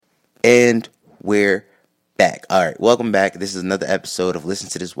And we're back. All right, welcome back. This is another episode of Listen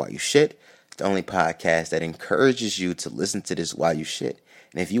to This While You Shit, the only podcast that encourages you to listen to this while you shit.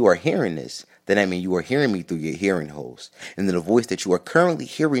 And if you are hearing this, then I mean you are hearing me through your hearing holes. And then the voice that you are currently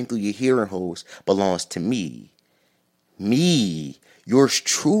hearing through your hearing holes belongs to me. Me, yours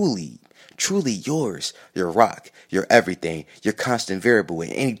truly. Truly yours, your rock, your everything, your constant variable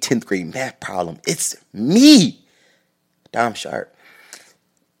in any 10th grade math problem. It's me, Dom Sharp.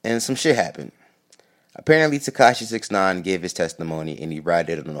 And some shit happened. Apparently, Tekashi 6ix9ine gave his testimony and he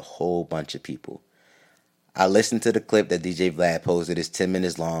ratted it on a whole bunch of people. I listened to the clip that DJ Vlad posted. It's 10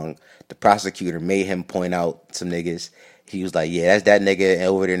 minutes long. The prosecutor made him point out some niggas. He was like, yeah, that's that nigga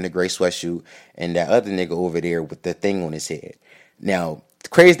over there in the gray sweatshirt and that other nigga over there with the thing on his head. Now, the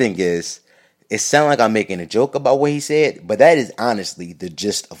crazy thing is, it sounds like I'm making a joke about what he said, but that is honestly the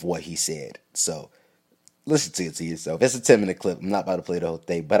gist of what he said. So, listen to it to yourself. It's a 10-minute clip. I'm not about to play the whole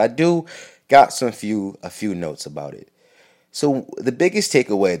thing, but I do got a few notes about it. So the biggest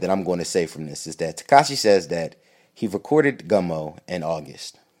takeaway that I'm going to say from this is that Tekashi says that he recorded Gummo in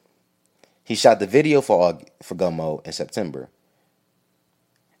August. He shot the video for Gummo in September.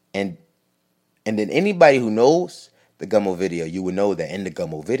 And then anybody who knows the Gummo video, you would know that in the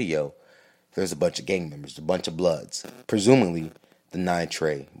Gummo video, there's a bunch of gang members, a bunch of Bloods, presumably the 9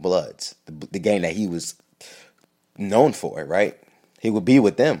 Trey Bloods, the gang that he was known for, right? He would be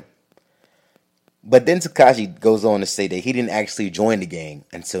with them. But then Tekashi goes on to say that he didn't actually join the gang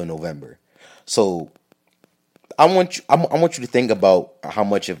until November. So I want you to think about how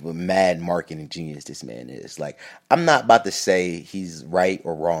much of a mad marketing genius this man is. Like, I'm not about to say he's right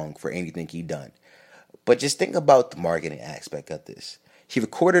or wrong for anything he done, but just think about the marketing aspect of this. He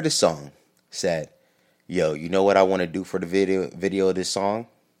recorded a song, said, "Yo, you know what I want to do for the video of this song?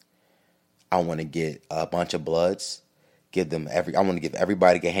 I want to get a bunch of Bloods, I want to give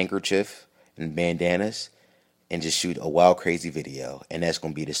everybody a handkerchief and bandanas and just shoot a wild crazy video, and that's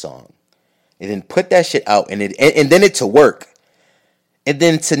gonna be the song." And then put that shit out, and then it to work, and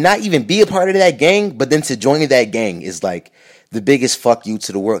then to not even be a part of that gang, but then to join that gang is like the biggest fuck you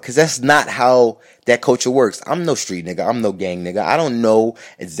to the world, because that's not how that culture works. I'm no street nigga, I'm no gang nigga. I don't know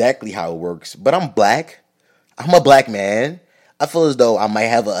exactly how it works, but I'm black. I'm a black man. I feel as though I might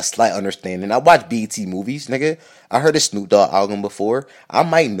have a slight understanding. I watch BET movies, nigga. I heard a Snoop Dogg album before. I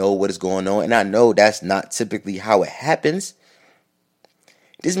might know what is going on, and I know that's not typically how it happens.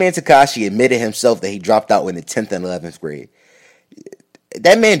 This man Tekashi admitted himself that he dropped out in the 10th and 11th grade.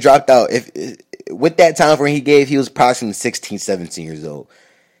 That man dropped out. With that time frame he gave, he was approximately 16, 17 years old.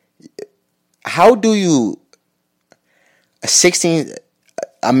 How do you,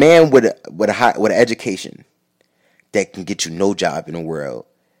 a man with an education that can get you no job in the world,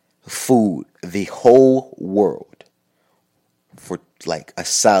 food the whole world for like a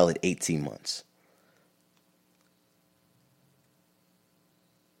solid 18 months?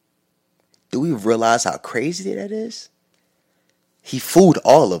 Do we realize how crazy that is? He fooled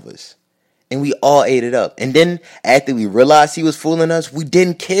all of us, and we all ate it up. And then after we realized he was fooling us, we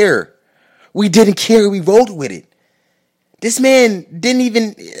didn't care. We didn't care. We rolled with it. This man didn't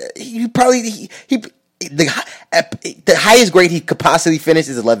even. The highest grade he could possibly finish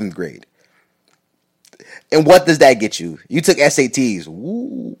is 11th grade. And what does that get you? You took SATs.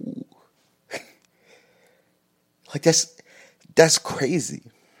 Woo. Like that's crazy.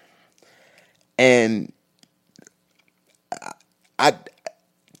 And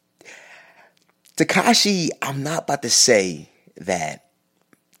Tekashi, I'm not about to say that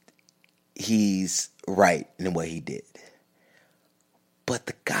he's right in what he did. But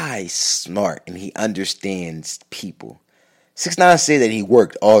the guy's smart and he understands people. 6ix9ine said that he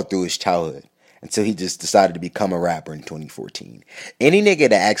worked all through his childhood until he just decided to become a rapper in 2014. Any nigga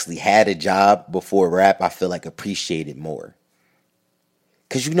that actually had a job before rap, I feel like appreciated more.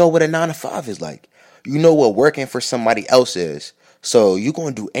 Because you know what a 9 to 5 is like. You know what working for somebody else is. So you're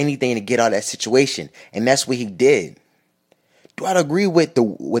going to do anything to get out of that situation. And that's what he did. Do I agree with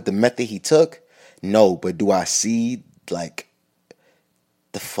the method he took? No, but do I see like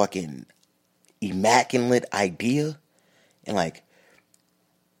the fucking immaculate idea? And like,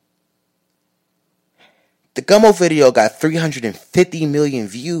 the Gummo video got 350 million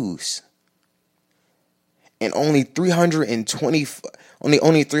views. And only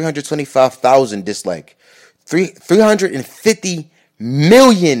 325,000 dislike. 350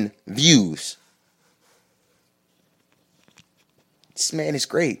 million views. This man is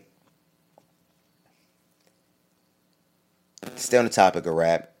great. Stay on the topic of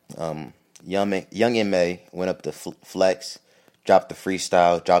rap. Young M.A. went up to Flex, dropped the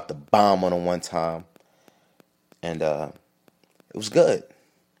freestyle, dropped the bomb on him one time. And it was good.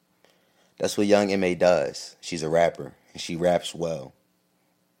 That's what Young M.A. does. She's a rapper, and she raps well.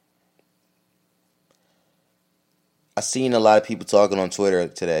 I seen a lot of people talking on Twitter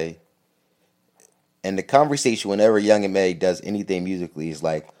today, and the conversation whenever Young M.A. does anything musically is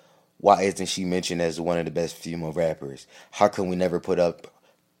like, why isn't she mentioned as one of the best female rappers? How come we never put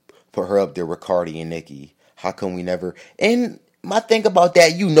her up there with Cardi and Nicki? How come we never? And my thing about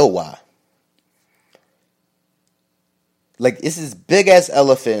that, you know why. Like, it's this big ass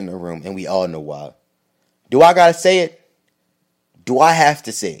elephant in the room, and we all know why. Do I gotta say it? Do I have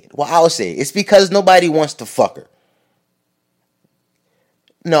to say it? Well, I'll say it. It's because nobody wants to fuck her.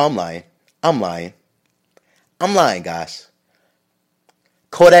 No, I'm lying. I'm lying, guys.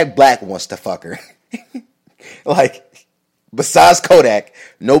 Kodak Black wants to fuck her. Like, besides Kodak,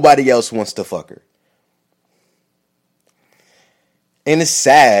 nobody else wants to fuck her. And it's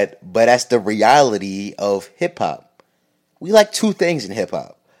sad, but that's the reality of hip hop. We like two things in hip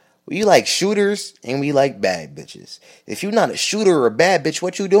hop. We like shooters and we like bad bitches. If you're not a shooter or a bad bitch,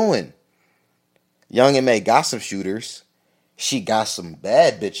 what you doing? Young M.A. got some shooters. She got some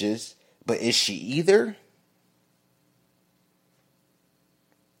bad bitches. But is she either?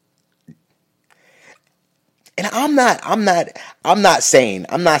 And I'm not saying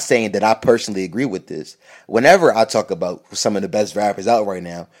that I personally agree with this. Whenever I talk about some of the best rappers out right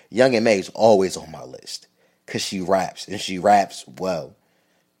now, Young M.A. is always on my list. Cause she raps, and she raps well.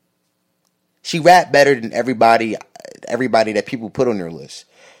 She rap better than everybody that people put on their list.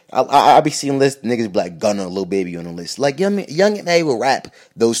 I be seeing lists, niggas be like Gunna, Lil Baby on the list. Like Young M.A. will rap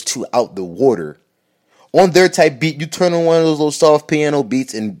those two out the water. On their type beat, you turn on one of those little soft piano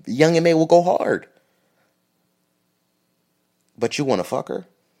beats and Young M.A. will go hard. But you want to fuck her?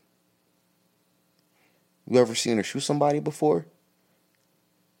 You ever seen her shoot somebody before?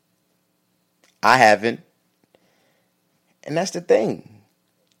 I haven't. And that's the thing.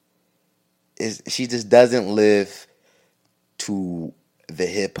 Is she just doesn't live to the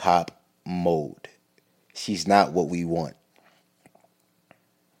hip hop mode. She's not what we want.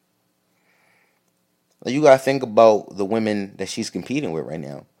 You gotta think about the women that she's competing with right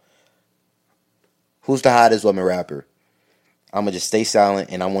now. Who's the hottest woman rapper? I'm gonna just stay silent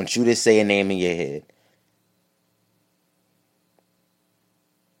and I want you to say a name in your head.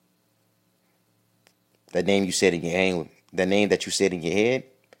 That name you said in your head, the name that you said in your head,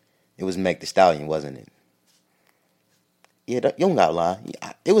 it was Meg Thee Stallion, wasn't it? Yeah, you don't gotta lie.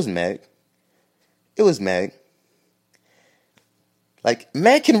 It was Meg. It was Meg. Like,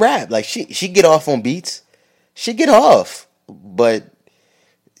 Meg can rap. Like, she get off on beats. She get off. But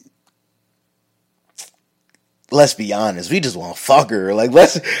let's be honest. We just want to fuck her. Like,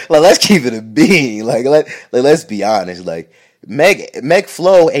 let's keep it a bean. Like, let's be honest. Like, Meg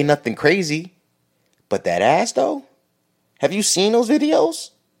flow ain't nothing crazy. But that ass, though? Have you seen those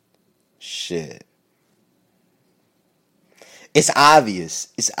videos? Shit. It's obvious.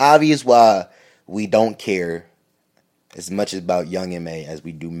 It's obvious why we don't care as much about Young M.A. as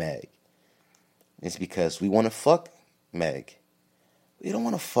we do Meg. It's because we want to fuck Meg. We don't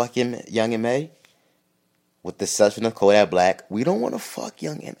want to fuck Young M.A. With the exception of Kodak Black. We don't want to fuck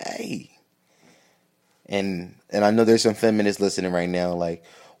Young M.A. And I know there's some feminists listening right now like,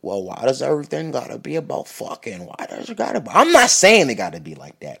 well, why does everything gotta be about fucking? Why does it gotta be? I'm not saying it gotta be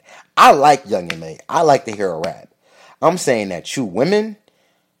like that. I like Young M.A. I like to hear her rap. I'm saying that true women,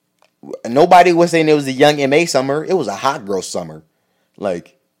 nobody was saying it was a Young M.A. summer. It was a hot girl summer.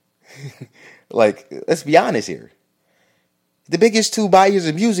 Like, let's be honest here. The biggest two buyers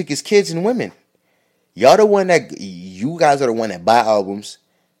of music is kids and women. You guys are the one that buy albums.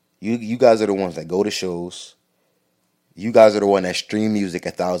 You guys are the ones that go to shows. You guys are the one that stream music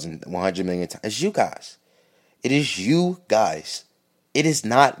 1,000, 100 million times. It's you guys. It is you guys. It is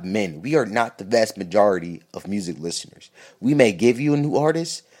not men. We are not the vast majority of music listeners. We may give you a new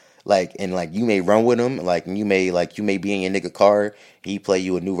artist, and you may run with him, you may be in your nigga car. He play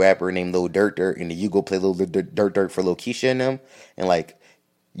you a new rapper named Lil Dirt, and then you go play Lil Dirt for Lil Keisha and them, and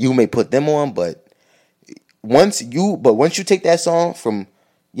you may put them on, but once you take that song from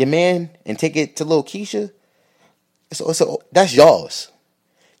your man and take it to Lil Keisha, so that's y'all's.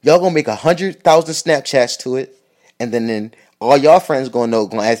 Y'all gonna make 100,000 Snapchats to it, and then all y'all friends gonna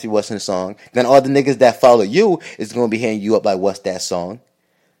ask you what's in the song. Then all the niggas that follow you is gonna be hitting you up like, what's that song?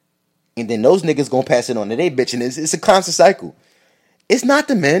 And then those niggas gonna pass it on to they bitch, and it's a constant cycle. It's not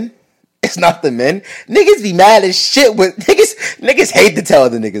the men. It's not the men. Niggas be mad as shit with niggas hate to tell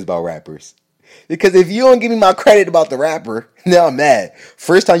other niggas about rappers. Because if you don't give me my credit about the rapper, now I'm mad.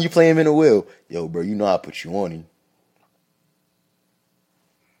 First time you play him in a wheel, yo, bro, you know I put you on him.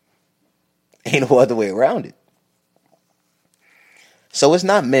 Ain't no other way around it. So it's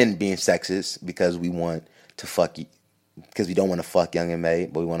not men being sexist because we want to fuck you, because we don't want to fuck Young and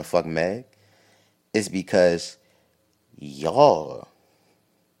Meg, but we want to fuck Meg. It's because y'all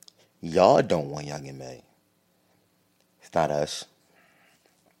don't want Young and Meg. It's not us.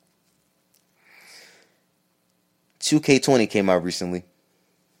 2K20 came out recently.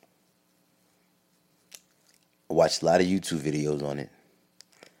 I watched a lot of YouTube videos on it.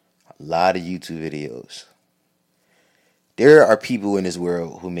 A lot of YouTube videos. There are people in this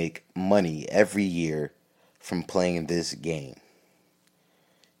world who make money every year from playing this game.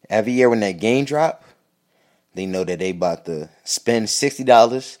 Every year when that game drop, they know that they about to spend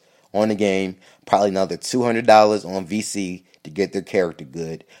 $60 on the game, probably another $200 on VC to get their character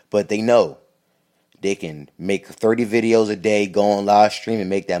good. But they know they can make 30 videos a day, go on live stream, and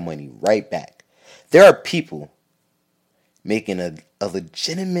make that money right back. There are people making a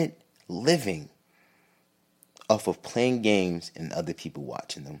legitimate living off of playing games and other people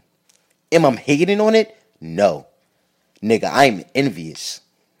watching them. Am I hating on it? No. Nigga, I'm envious,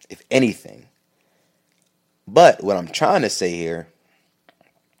 if anything. But what I'm trying to say here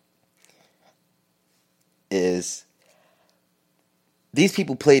is these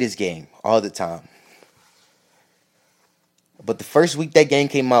people play this game all the time. But the first week that game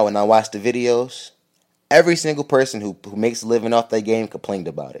came out and I watched the videos, every single person who makes a living off that game complained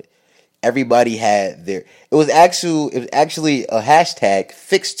about it. Everybody had their... It was actually a hashtag,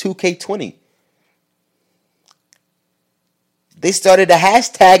 Fix2K20. They started a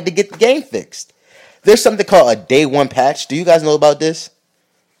hashtag to get the game fixed. There's something called a day one patch. Do you guys know about this?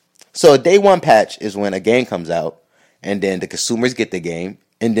 So a day one patch is when a game comes out, and then the consumers get the game,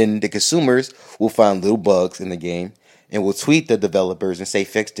 and then the consumers will find little bugs in the game, and will tweet the developers and say,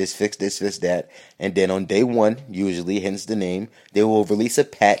 fix this, fix that. And then on day one, usually, hence the name, they will release a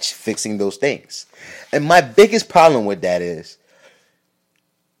patch fixing those things. And my biggest problem with that is,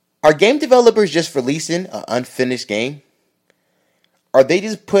 are game developers just releasing an unfinished game? Are they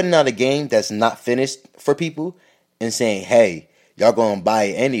just putting out a game that's not finished for people and saying, hey, y'all gonna buy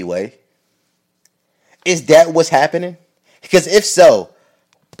it anyway? Is that what's happening? Because if so,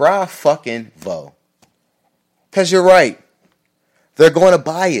 brah fucking vo. Because you're right. They're going to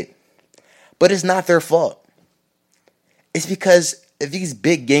buy it. But it's not their fault. It's because of these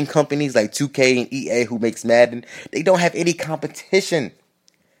big game companies like 2K and EA who makes Madden, they don't have any competition.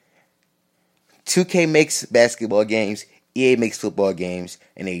 2K makes basketball games, EA makes football games,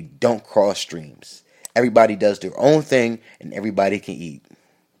 and they don't cross streams. Everybody does their own thing, and everybody can eat.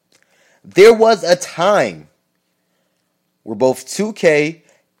 There was a time where both 2K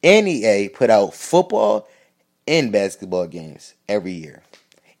and EA put out football and basketball games every year.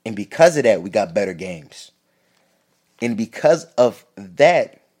 And because of that, we got better games. And because of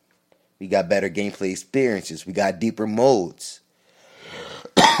that, we got better gameplay experiences. We got deeper modes.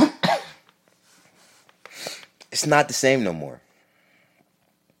 It's not the same no more.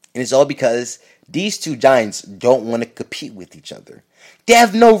 And it's all because these two giants don't want to compete with each other. They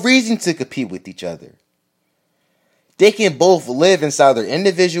have no reason to compete with each other. They can both live inside their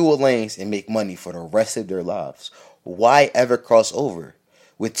individual lanes and make money for the rest of their lives. Why ever cross over?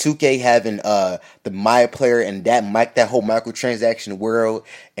 With 2K having the My Player and that whole microtransaction world,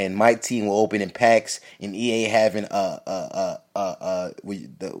 and my team will open in packs, and EA having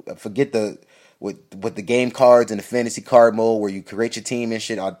with the game cards and the fantasy card mode where you create your team and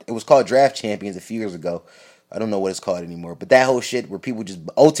shit. It was called Draft Champions a few years ago. I don't know what it's called anymore. But that whole shit where people just...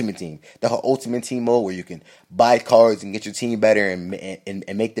 Ultimate Team. The whole Ultimate Team mode where you can buy cards and get your team better and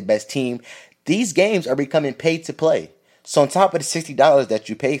make the best team. These games are becoming pay to play. So on top of the $60 that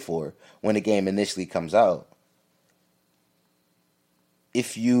you pay for when the game initially comes out,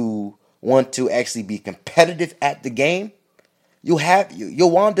 if you want to actually be competitive at the game, you'll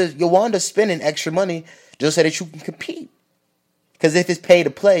want to spending extra money just so that you can compete. Because if it's pay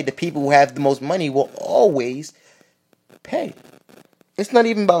to play, the people who have the most money will always pay. It's not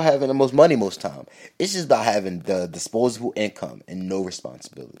even about having the most money most time. It's just about having the disposable income and no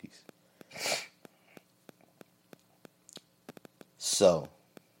responsibilities. So,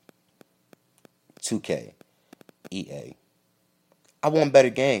 2K, EA, I want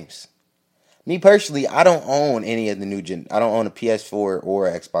better games. Me personally, I don't own any of the new gen. I don't own a PS4 or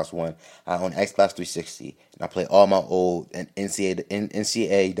Xbox One. I own Xbox 360, and I play all my old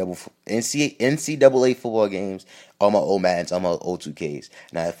NCAA football games, all my old Maddens, all my old 2Ks,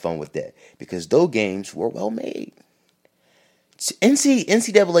 and I have fun with that because those games were well made.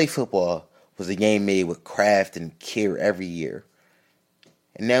 NCAA football was a game made with craft and care every year,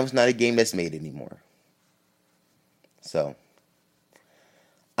 and now it's not a game that's made anymore. So,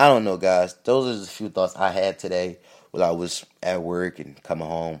 I don't know, guys. Those are just a few thoughts I had today. while I was at work and coming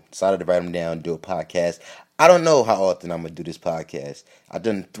home. Decided to write them down, do a podcast. I don't know how often I'm going to do this podcast. I've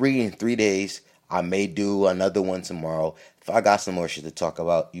done 3 in 3 days. I may do another one tomorrow. If I got some more shit to talk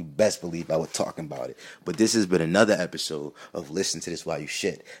about, you best believe I would talk about it. But this has been another episode of Listen to This While You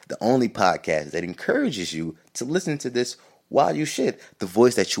Shit, the only podcast that encourages you to listen to this while you shit. The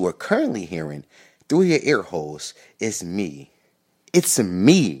voice that you are currently hearing through your ear holes is me. It's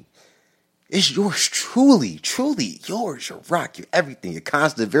me. It's yours truly, truly yours, your rock, your everything, your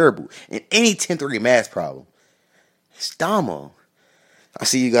constant variable, in any 10th degree math problem. It's Damo. I'll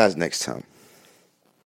see you guys next time.